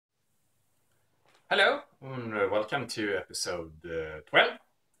Hello, and welcome to episode 12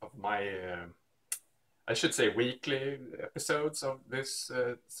 of my, I should say, weekly episodes of this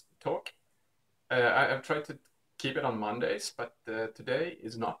talk. I've tried to keep it on Mondays, but today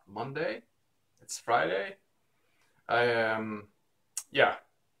is not Monday, it's Friday. Yeah,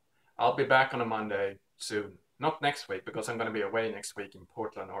 I'll be back on a Monday soon. Not next week, because I'm going to be away next week in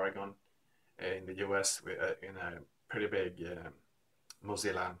Portland, Oregon, in the US, in a pretty big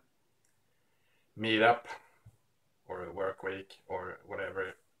Mozilla meetup or a work week or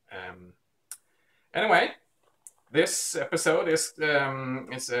whatever. Anyway, this episode is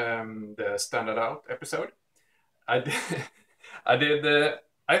the standard out episode. I did, I did.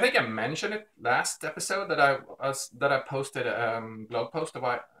 I think I mentioned it last episode that I posted a blog post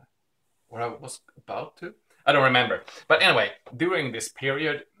about what I was about to. I don't remember, but anyway, during this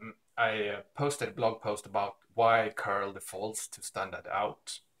period, I posted a blog post about why curl defaults to standard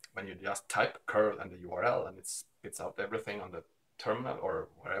out when you just type curl and the URL and it spits out everything on the terminal or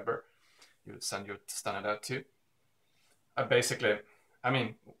wherever you send your standard out to. I basically, I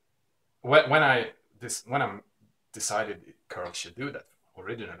mean, when I decided curl should do that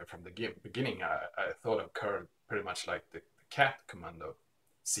originally from the beginning, I thought of curl pretty much like the cat commando,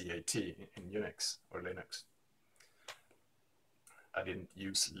 cat in Unix or Linux. I didn't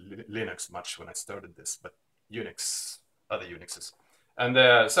use Linux much when I started this, but Unix, other Unixes. And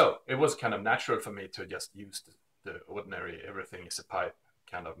so it was kind of natural for me to just use the ordinary everything is a pipe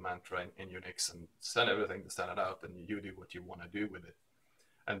kind of mantra in Unix and send everything to standard out and you do what you want to do with it.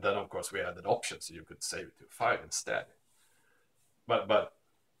 And then of course we added options so you could save it to a file instead. But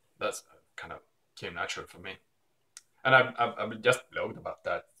that's kind of came natural for me. And I've just blogged about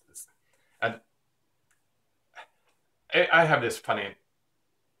that. And I have this funny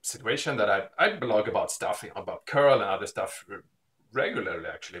situation that I blog about stuff about curl and other stuff regularly,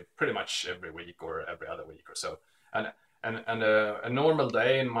 actually, pretty much every week or every other week or so. And a normal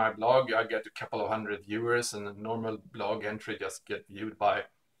day in my blog, I get a couple of hundred viewers, and a normal blog entry just get viewed by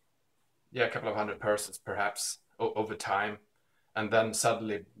a couple of hundred persons perhaps over time, and then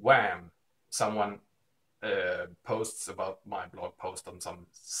suddenly, wham, someone posts about my blog post on some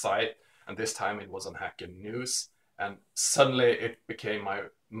site, and this time it was on Hacker News, and suddenly it became my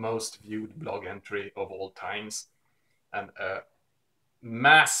most viewed blog entry of all times, and a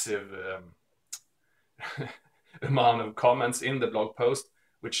massive amount of comments in the blog post,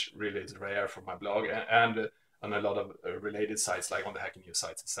 which really is rare for my blog, and on a lot of related sites, like on the Hacker News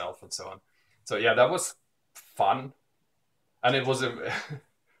sites itself and so on. So yeah, that was fun, and it was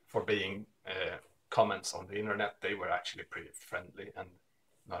for being comments on the internet, they were actually pretty friendly and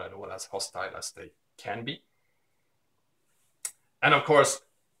not at all as hostile as they can be. And of course,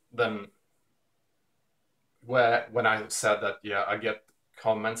 then when I said that, yeah, I get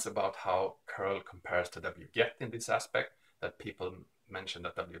comments about how curl compares to wget in this aspect, that people mention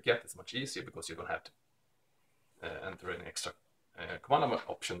that wget is much easier because you don't have to enter any extra command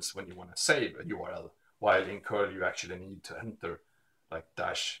options when you want to save a URL, while in curl you actually need to enter like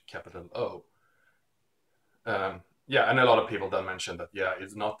 -O. Yeah, and a lot of people then mention that, yeah,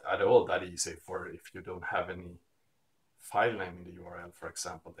 it's not at all that easy for if you don't have any file name in the URL, for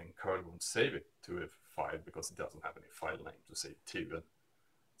example, then curl won't save it to a file because it doesn't have any file name to save to, and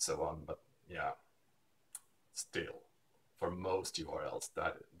so on. But yeah, still, for most URLs,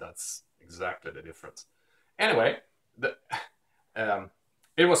 that's exactly the difference. Anyway,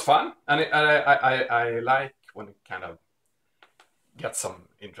 it was fun, and I like when it kind of get some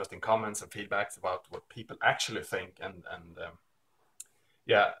interesting comments and feedbacks about what people actually think, and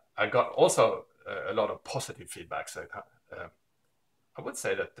yeah, I got also a lot of positive feedback. So I would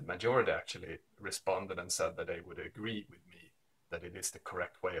say that the majority actually responded and said that they would agree with me that it is the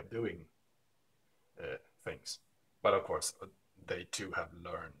correct way of doing things. But of course, they too have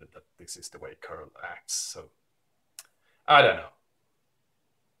learned that this is the way curl acts. So I don't know.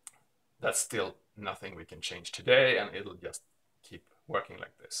 That's still nothing we can change today, and it'll just keep working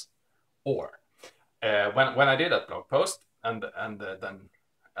like this. Or when I did that blog post, and then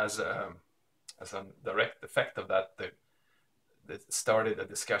as a direct effect of that, they started a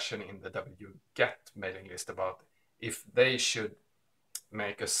discussion in the wget mailing list about if they should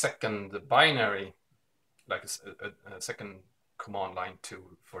make a second binary, like a second command line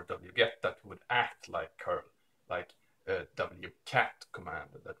tool for wget that would act like curl, like a wcat command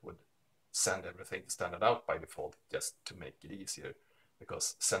that would send everything standard out by default, just to make it easier,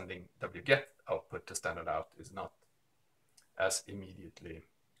 because sending wget output to standard out is not as immediately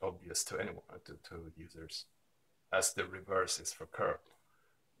obvious to anyone, to users, as the reverse is for curl.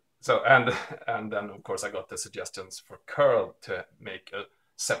 So and then of course I got the suggestions for curl to make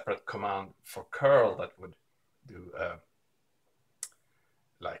separate command for curl that would do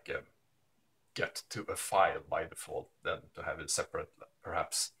like a get to a file by default, then to have a separate,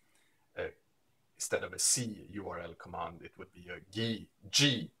 perhaps instead of a C URL command, it would be a G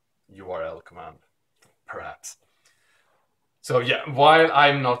URL command, perhaps. So yeah, while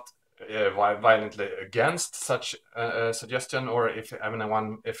I'm not violently against such a suggestion, or if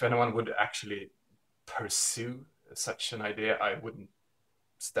anyone would actually pursue such an idea, I wouldn't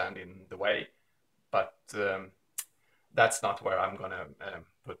stand in the way. But that's not where I'm gonna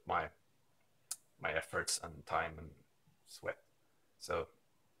put my efforts and time and sweat. So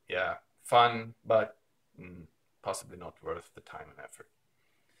yeah, fun, but possibly not worth the time and effort.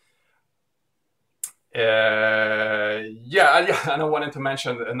 Yeah, and I wanted to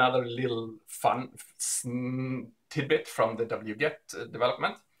mention another little fun tidbit from the wget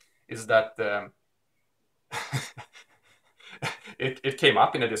development is that it came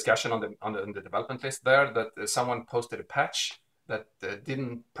up in a discussion on the development list there that someone posted a patch that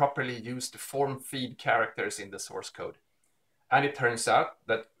didn't properly use the form feed characters in the source code, and it turns out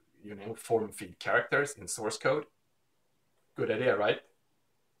that form feed characters in source code, good idea, right?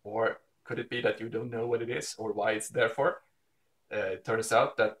 Or could it be that you don't know what it is or why it's there for? It turns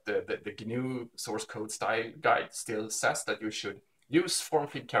out that the GNU source code style guide still says that you should use form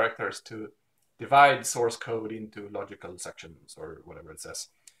feed characters to divide source code into logical sections or whatever it says.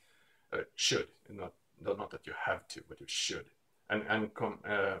 Should, not that you have to, but you should. And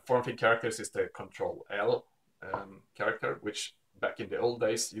form feed characters is the Control L character, which back in the old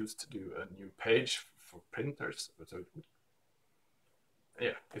days used to do a new page for printers. So it would,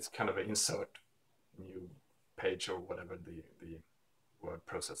 yeah, it's kind of an insert new page or whatever the word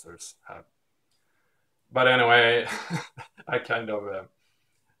processors have. But anyway, I kind of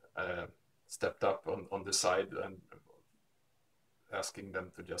stepped up on the side and asking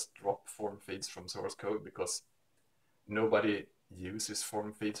them to just drop form feeds from source code, because nobody uses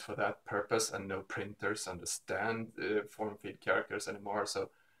form feeds for that purpose, and no printers understand form feed characters anymore. So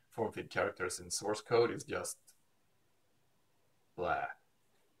form feed characters in source code is just blah.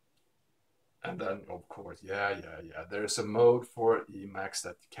 And then, of course, yeah, there's a mode for Emacs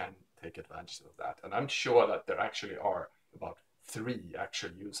that can take advantage of that. And I'm sure that there actually are about 3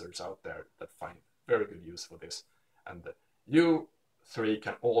 actual users out there that find very good use for this. And you 3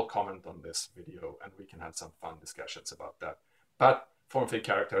 can all comment on this video and we can have some fun discussions about that. But form feed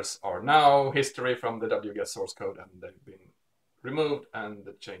characters are now history from the wget source code, and they've been removed and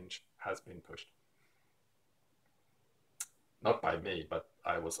the change has been pushed. Not by me, but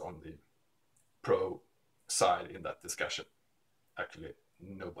I was on the pro side in that discussion. Actually,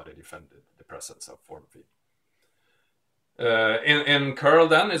 nobody defended the presence of form feed. In curl,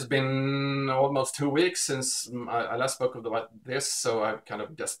 then, it's been almost 2 weeks since I last spoke about this, so I've kind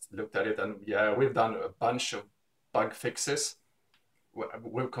of just looked at it, and yeah, we've done a bunch of bug fixes.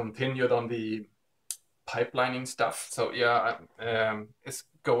 We've continued on the pipelining stuff, so yeah, it's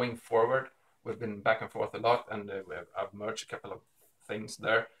going forward. We've been back and forth a lot, and I've merged a couple of things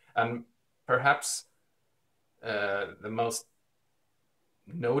there, and perhaps the most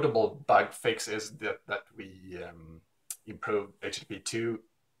notable bug fix is that we improved HTTP2,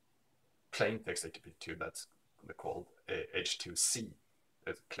 plain text HTTP2, that's called H2C,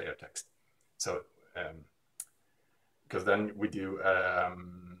 as clear text. So because then we do, I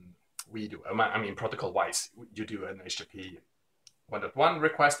mean, protocol-wise, you do an HTTP 1.1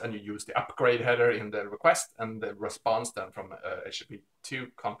 request, and you use the upgrade header in the request, and the response then from a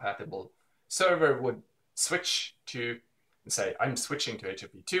HTTP2 compatible server would switch to, say, I'm switching to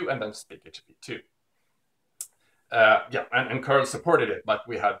HTTP2, and then speak HTTP2. Yeah, and curl supported it, but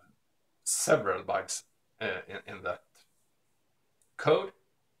we had several bugs in that code,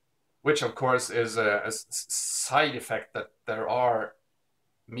 which of course is a side effect that there are,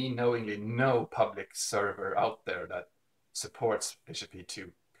 me knowingly, no public server out there that supports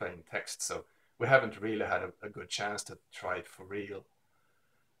HTTP2 plain text. So we haven't really had a good chance to try it for real.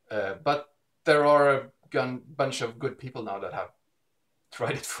 But there are a bunch of good people now that have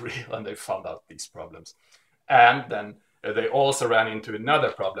tried it for real, and they found out these problems. And then they also ran into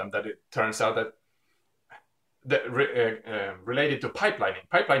another problem, that it turns out that related to pipelining.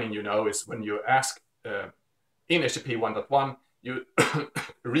 Pipelining, you know, is when you ask in HTTP 1.1, you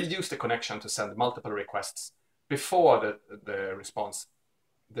reuse the connection to send multiple requests before the responses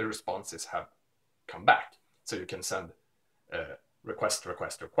have come back. So you can send request,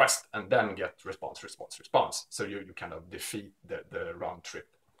 and then get response. So you kind of defeat the round trip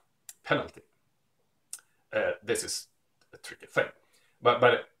penalty. This is a tricky thing,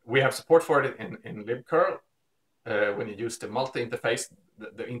 but we have support for it in libcurl. When you use the multi interface,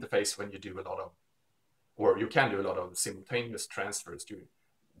 the interface when you do a lot of, or you can do a lot of simultaneous transfers. You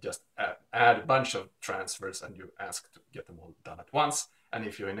just add a bunch of transfers and you ask to get them all done at once. And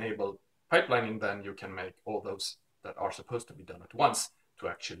if you enable pipelining, then you can make all those that are supposed to be done at once to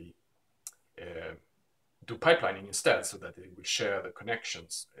actually do pipelining instead, so that it will share the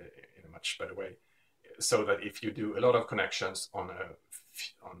connections in a much better way. So that if you do a lot of connections on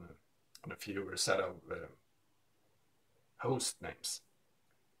a fewer set of host names,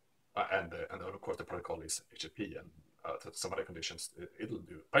 and of course the protocol is HTTP, and some other conditions it'll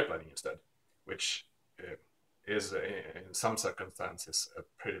do pipelining instead, which is in some circumstances a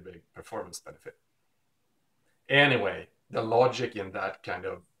pretty big performance benefit. Anyway, the logic in that kind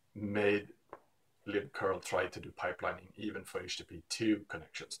of made libcurl try to do pipelining even for HTTP2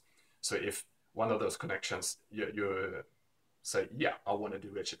 connections. So if one of those connections, you say, yeah, I want to do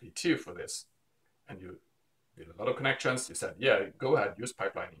HTTP2 for this, and you did a lot of connections, you said, yeah, go ahead, use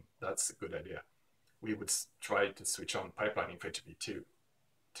pipelining. That's a good idea. We would try to switch on pipelining for HTTP2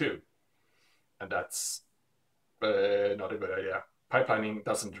 too. And that's not a good idea. Pipelining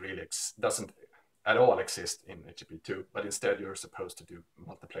doesn't at all exist in HTTP2, but instead you're supposed to do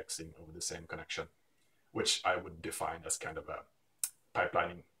multiplexing over the same connection, which I would define as kind of a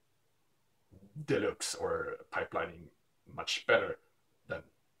pipelining deluxe, or pipelining much better than.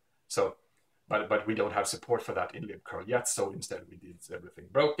 So, but we don't have support for that in libcurl yet, so instead we did everything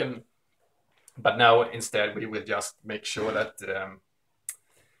broken. But now instead we will just make sure that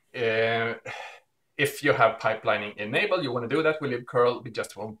if you have pipelining enabled, you want to do that with libcurl, we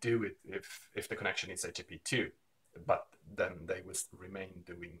just won't do it if the connection is HTTP2, but then they will remain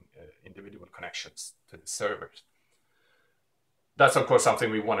doing individual connections to the servers. That's of course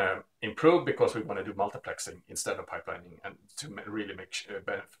something we want to improve, because we want to do multiplexing instead of pipelining, and to really make sure,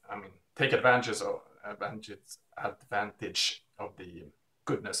 take advantage of the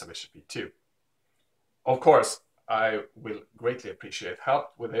goodness of HTTP2. Of course, I will greatly appreciate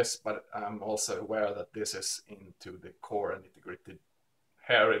help with this, but I'm also aware that this is into the core and nitty-gritty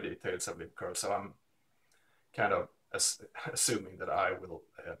hairy details of libcurl, so I'm kind of assuming that I will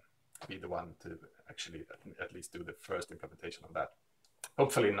be the one to actually at least do the first implementation of that.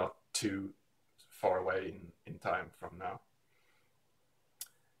 Hopefully not too far away in time from now.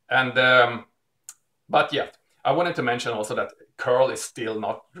 And but yeah, I wanted to mention also that curl is still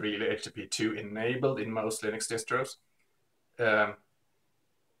not really HTTP2 enabled in most Linux distros,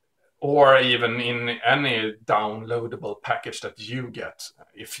 or even in any downloadable package that you get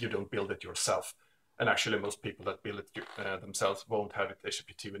if you don't build it yourself. And actually most people that build it themselves won't have it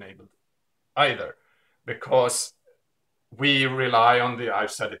HTTP2 enabled either, because we rely on the,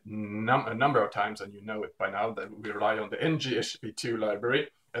 I've said it a number of times, and you know it by now, that we rely on the ng-HTTP2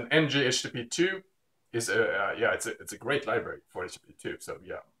 library, and ng-HTTP2 is it's a great library for HTTP2. So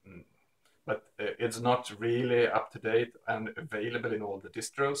yeah, but it's not really up to date and available in all the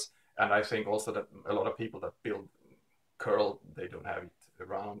distros. And I think also that a lot of people that build curl, they don't have it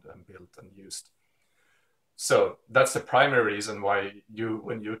around and built and used. So that's the primary reason why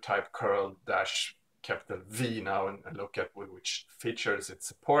when you type curl-V now and look at which features it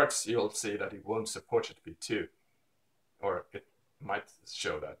supports, you'll see that it won't support HTTP2, or it might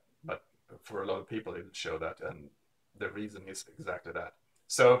show that, but for a lot of people it will show that, and the reason is exactly that.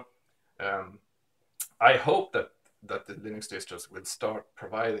 So I hope that the Linux distros will start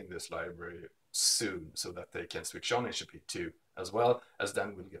providing this library soon, so that they can switch on HTTP2 as well, as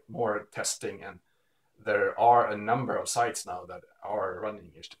then we'll get more testing. And there are a number of sites now that are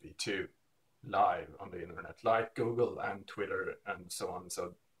running HTTP2 live on the internet, like Google and Twitter and so on.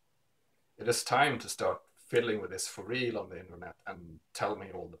 So it is time to start fiddling with this for real on the internet and tell me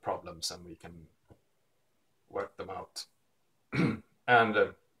all the problems, and we can work them out.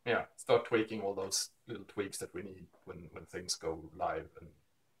 And yeah, start tweaking all those little tweaks that we need when things go live and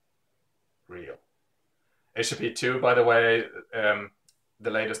real. HTTP2, by the way, the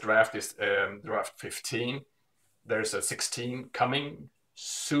latest draft is draft 15. There's a 16 coming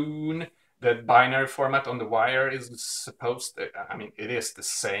soon. The binary format on the wire is supposed to, it is the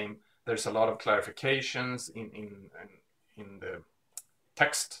same. There's a lot of clarifications in the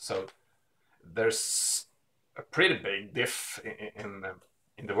text. So there's a pretty big diff in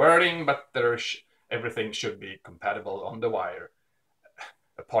the wording, but everything should be compatible on the wire,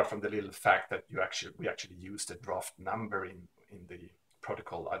 apart from the little fact that we actually use the draft number in the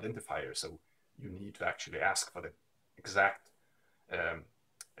protocol identifier. So you need to actually ask for the exact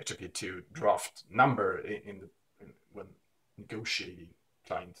HTTP2 draft number when negotiating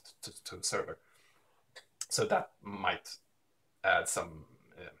client to the server. So that might add some,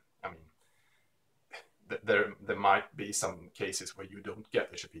 there might be some cases where you don't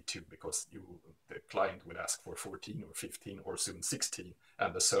get HTTP2 because the client will ask for 14 or 15 or soon 16,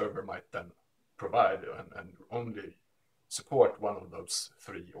 and the server might then provide and only support one of those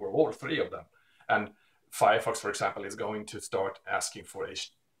three or all three of them. And Firefox, for example, is going to start asking for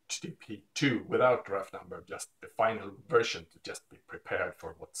HTTP2 without draft number, just the final version, to just be prepared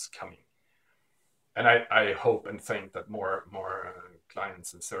for what's coming. And I hope and think that more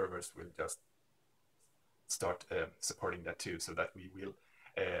clients and servers will just start supporting that too, so that we will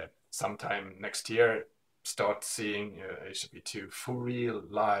sometime next year start seeing HTTP2 for real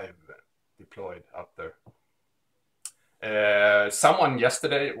live deployed out there. Someone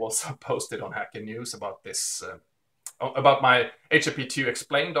yesterday also posted on Hacker News about this, about my HTTP2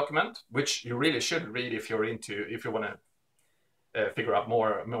 explain document, which you really should read if you want to figure out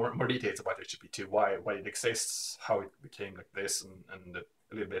more details about HTTP2, why it exists, how it became like this, and a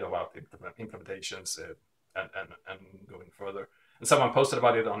little bit about implementations and going further. And someone posted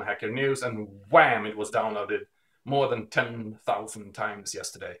about it on Hacker News, and wham, it was downloaded more than 10,000 times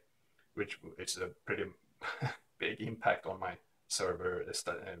yesterday, which is a pretty big impact on my server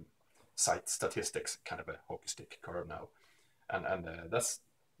site statistics, kind of a hockey stick curve now, and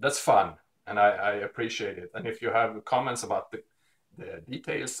that's fun, and I appreciate it. And if you have comments about the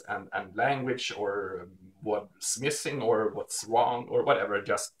details and language, or what's missing or what's wrong or whatever,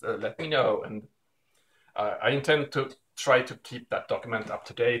 just let me know, and I intend to try to keep that document up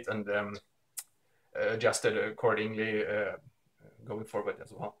to date and adjusted accordingly going forward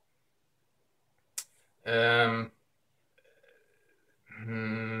as well.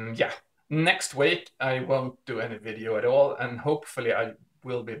 Yeah, next week I won't do any video at all, and hopefully I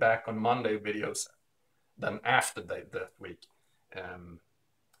will be back on Monday videos then after that week.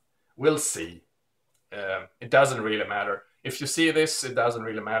 We'll see. It doesn't really matter. If you see this, it doesn't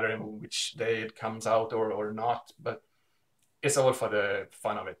really matter in which day it comes out or not, but it's all for the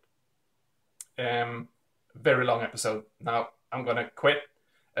fun of it. Very long episode. Now I'm gonna quit.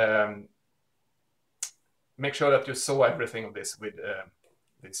 Make sure that you saw everything of this with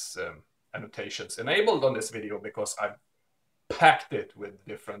these annotations enabled on this video, because I've packed it with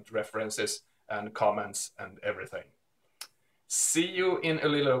different references and comments and everything. See you in a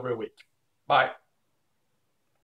little over a week. Bye.